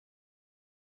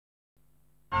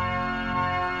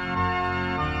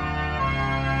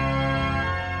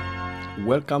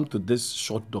Welcome to this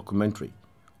short documentary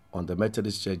on the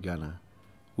Methodist Church Ghana,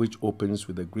 which opens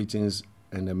with the greetings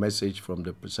and a message from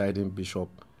the presiding bishop,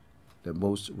 the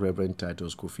Most Reverend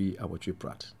Titus Kofi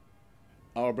Awotwe-Pratt.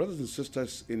 Our brothers and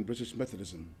sisters in British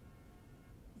Methodism,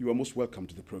 you are most welcome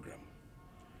to the program.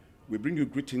 We bring you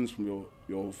greetings from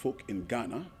your folk in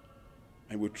Ghana,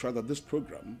 and we trust that this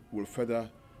program will further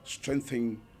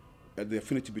strengthen the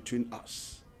affinity between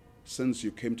us. Since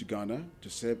you came to Ghana to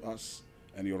serve us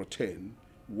and your return,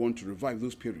 we want to revive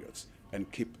those periods and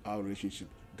keep our relationship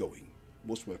going.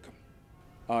 Most welcome.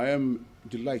 I am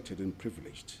delighted and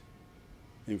privileged,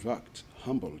 in fact,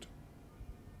 humbled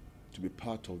to be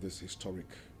part of this historic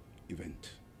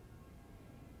event.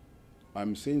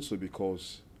 I'm saying so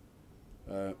because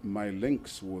my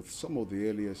links with some of the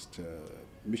earliest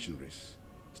missionaries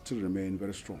still remain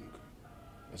very strong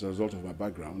as a result of my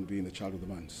background being a child of the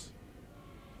manse.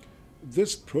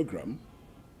 This program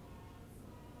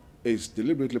is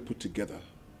deliberately put together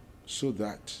so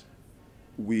that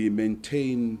we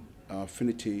maintain our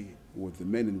affinity with the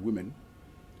men and women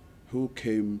who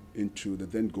came into the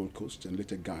then Gold Coast and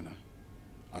later Ghana,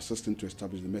 assisting to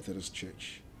establish the Methodist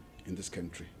Church in this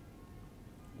country.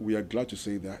 We are glad to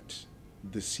say that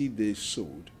the seed they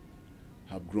sowed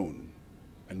have grown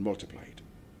and multiplied.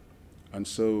 And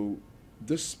so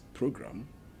this program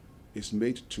is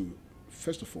made to,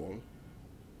 first of all,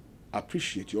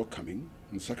 appreciate your coming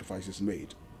and sacrifices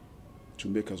made to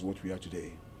make us what we are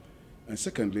today. And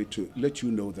secondly, to let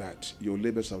you know that your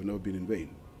labors have never been in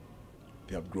vain.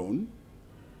 They have grown,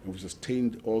 and we've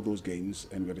sustained all those gains,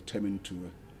 and we are determined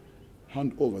to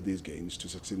hand over these gains to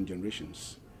succeeding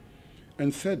generations.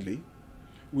 And thirdly,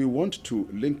 we want to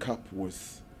link up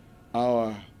with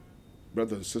our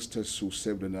brothers and sisters who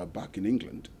served and are back in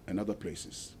England and other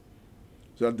places,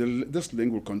 so that this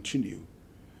link will continue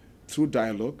through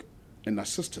dialogue and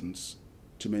assistance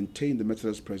to maintain the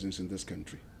Methodist presence in this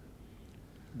country.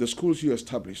 The schools you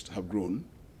established have grown.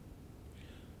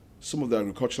 Some of the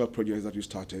agricultural projects that you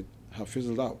started have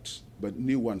fizzled out, but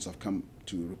new ones have come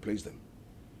to replace them.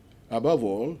 Above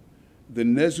all, the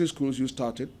nursery schools you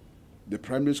started, the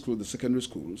primary school, the secondary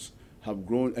schools have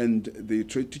grown, and the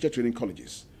teacher training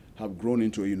colleges have grown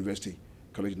into a university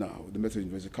college now, the Methodist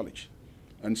University College.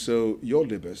 And so your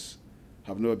labors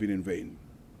have never been in vain.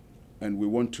 And we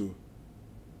want to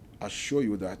assure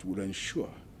you that we'll ensure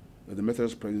that the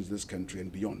Methodist presence in this country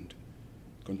and beyond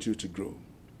continue to grow.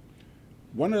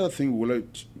 One other thing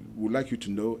we'd like you to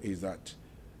know is that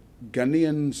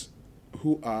Ghanaians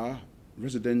who are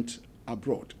resident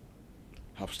abroad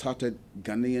have started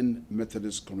Ghanaian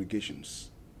Methodist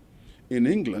congregations. In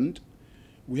England,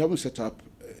 we haven't set up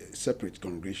separate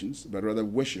congregations, but rather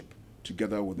worship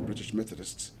together with the British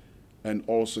Methodists and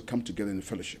also come together in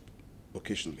fellowship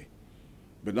occasionally.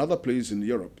 But in other places in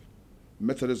Europe,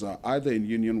 Methodists are either in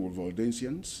union with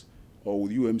Waldensians or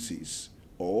with UMCs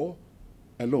or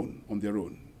alone on their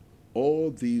own.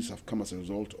 All these have come as a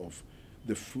result of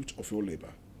the fruit of your labor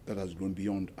that has grown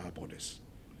beyond our borders.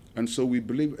 And so we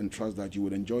believe and trust that you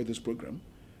will enjoy this program,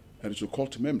 and it will call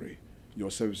to memory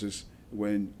your services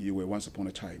when you were once upon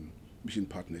a time mission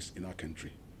partners in our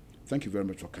country. Thank you very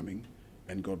much for coming,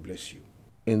 and God bless you.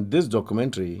 In this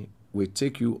documentary, we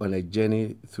take you on a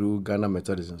journey through Ghana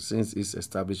Methodism since its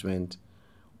establishment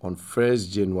on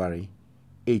 1st January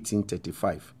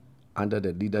 1835 under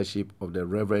the leadership of the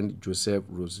Reverend Joseph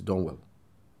Rose Donwell.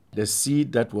 The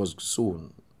seed that was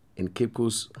sown in Cape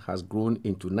Coast has grown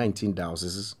into 19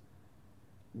 dioceses,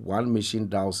 1 mission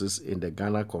diocese in the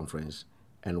Ghana Conference,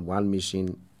 and 1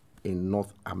 mission in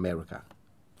North America.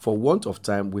 For want of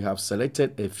time, we have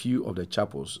selected a few of the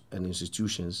chapels and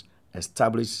institutions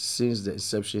established since the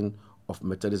inception of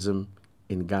Methodism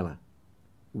in Ghana.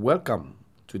 Welcome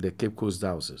to the Cape Coast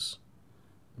Diocese,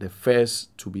 the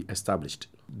first to be established.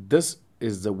 This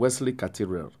is the Wesley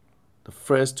Cathedral, the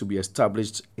first to be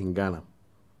established in Ghana.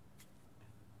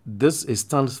 This is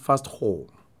Standfast Hall,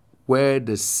 where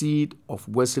the seed of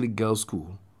Wesley Girls'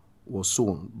 School was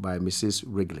sown by Mrs.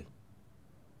 Wrigley.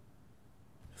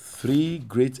 3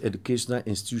 great educational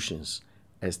institutions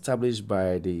established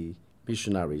by the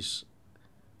missionaries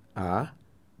are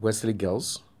Wesley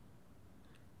Girls,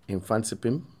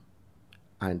 Infantsipim,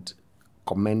 and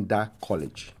Commander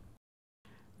College.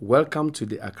 Welcome to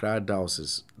the Accra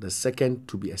Diocese, the second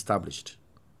to be established.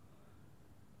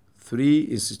 3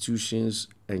 institutions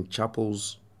and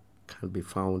chapels can be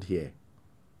found here.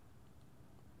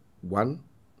 1,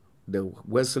 the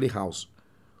Wesley House,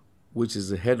 which is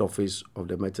the head office of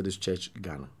the Methodist Church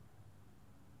Ghana.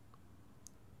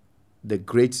 The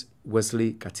Great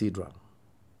Wesley Cathedral.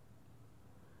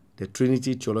 The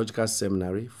Trinity Theological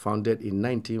Seminary, founded in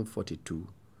 1942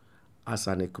 as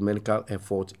an ecumenical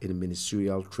effort in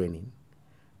ministerial training,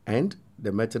 and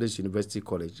the Methodist University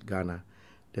College, Ghana,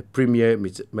 the premier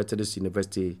Methodist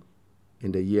university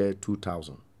in the year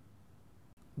 2000.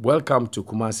 Welcome to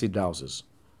Kumasi Diocese,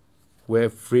 where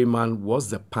Freeman was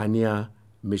the pioneer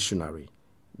missionary.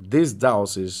 This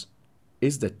diocese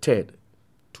is the third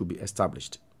to be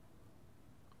established.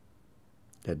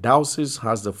 The diocese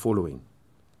has the following: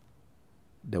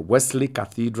 the Wesley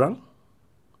Cathedral,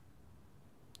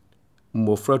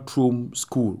 Mofratrum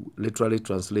School, literally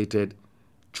translated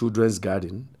Children's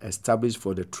Garden, established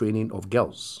for the training of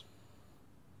girls;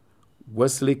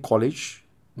 Wesley College,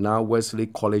 now Wesley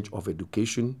College of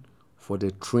Education, for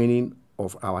the training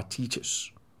of our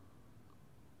teachers;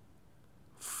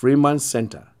 Freeman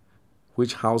Center,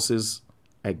 which houses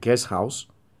a guest house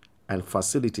and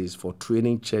facilities for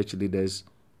training church leaders,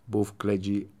 both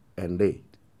clergy and lay;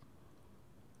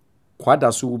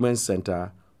 Kwadasu Women's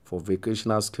Center for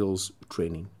vocational skills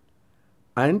training;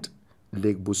 and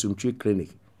Lake Busumchi Clinic,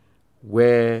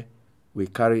 where we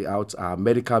carry out our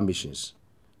medical missions,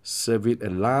 serving a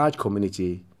large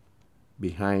community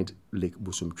behind Lake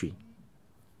Busumchi.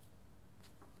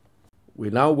 We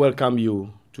now welcome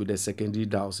you to the secondary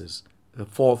diocese, the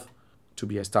fourth to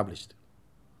be established.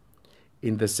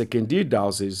 In the secondary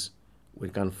diocese, we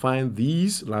can find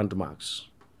these landmarks.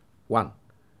 1.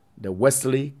 The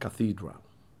Wesley Cathedral,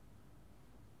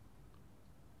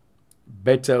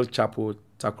 Bethel Chapel,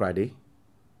 Takoradi,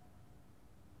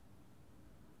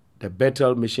 the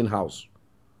Bethel Mission House,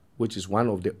 which is one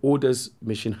of the oldest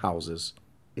mission houses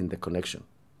in the connection,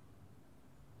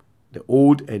 the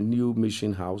old and new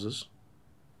mission houses,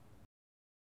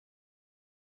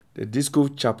 the Disco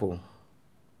Chapel,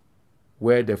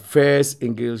 where the first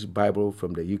English Bible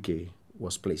from the UK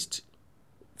was placed.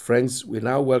 Friends, we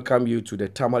now welcome you to the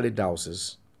Tamale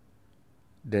Diocese,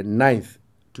 the ninth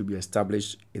to be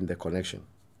established in the connection.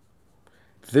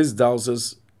 This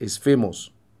diocese is famous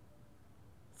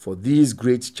for these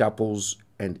great chapels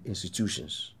and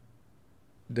institutions: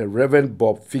 the Reverend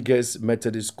Bob Figures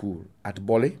Methodist School at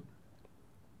Bole,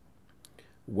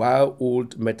 Wild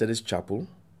Old Methodist Chapel,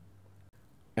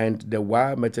 and the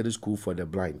Wild Methodist School for the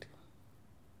Blind,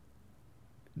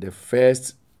 the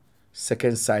first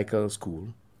second cycle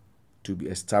school to be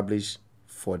established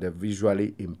for the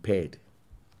visually impaired.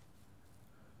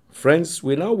 Friends,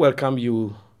 we now welcome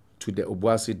you to the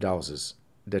Obuasi Diocese,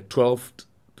 the 12th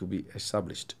to be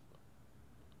established.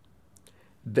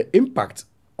 The impact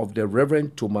of the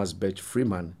Reverend Thomas Birch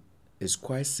Freeman is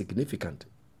quite significant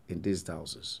in this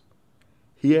diocese.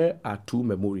 Here are two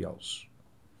memorials: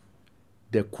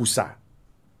 the Kusa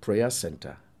Prayer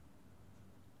Center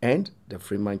and the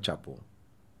Freeman Chapel,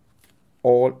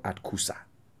 all at Kusa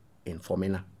in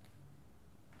Fomena.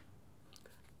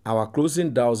 Our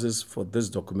closing diocese for this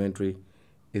documentary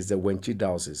is the Wenchi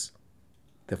Diocese,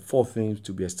 the fourth thing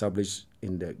to be established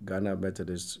in the Ghana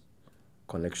Methodist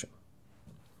connection.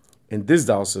 In this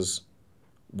diocese,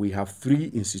 we have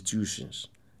three institutions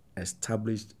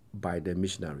established by the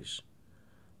missionaries.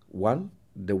 1,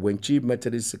 the Wenchi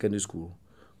Methodist Secondary School,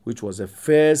 which was the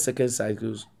first second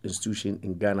cycle institution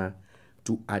in Ghana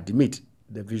to admit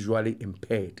the visually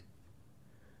impaired.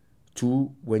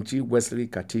 2, Wenchi Wesley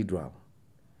Cathedral,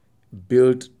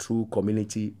 built through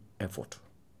community effort.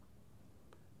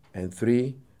 And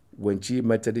 3, Wenchi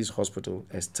Methodist Hospital,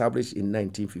 established in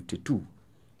 1952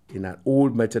 in an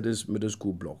old Methodist middle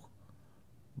school block,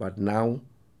 but now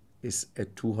is a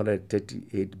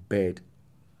 238-bed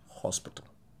hospital.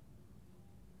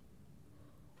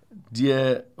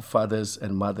 Dear fathers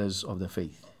and mothers of the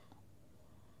faith,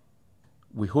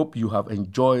 we hope you have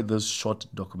enjoyed this short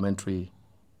documentary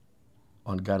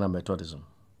on Ghana Methodism.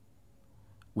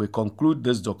 We conclude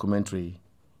this documentary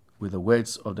with the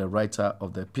words of the writer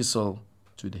of the Epistle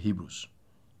to the Hebrews,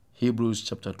 Hebrews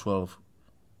chapter 12,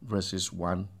 verses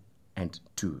 1 and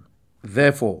 2.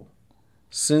 Therefore,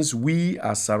 since we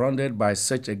are surrounded by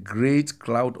such a great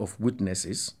cloud of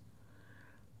witnesses,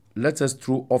 let us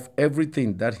throw off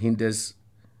everything that hinders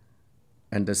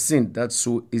and the sin that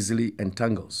so easily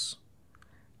entangles,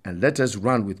 and let us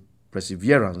run with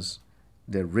perseverance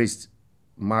the race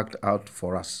marked out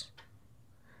for us.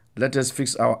 Let us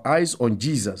fix our eyes on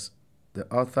Jesus, the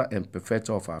author and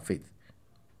perfecter of our faith,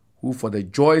 who for the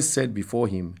joy set before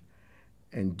him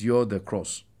endured the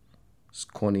cross,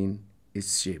 scorning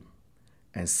its shame,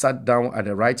 and sat down at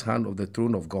the right hand of the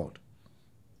throne of God.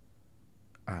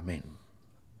 Amen.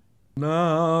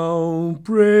 Now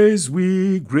praise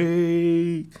we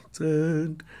great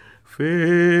and famous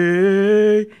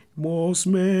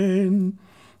men,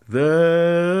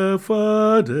 the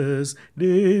fathers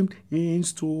named in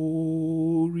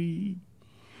story,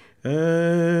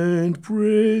 and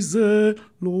praise the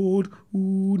Lord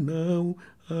who now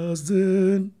has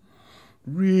done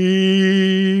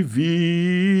reveals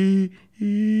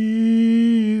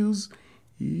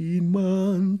in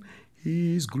man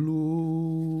his glory.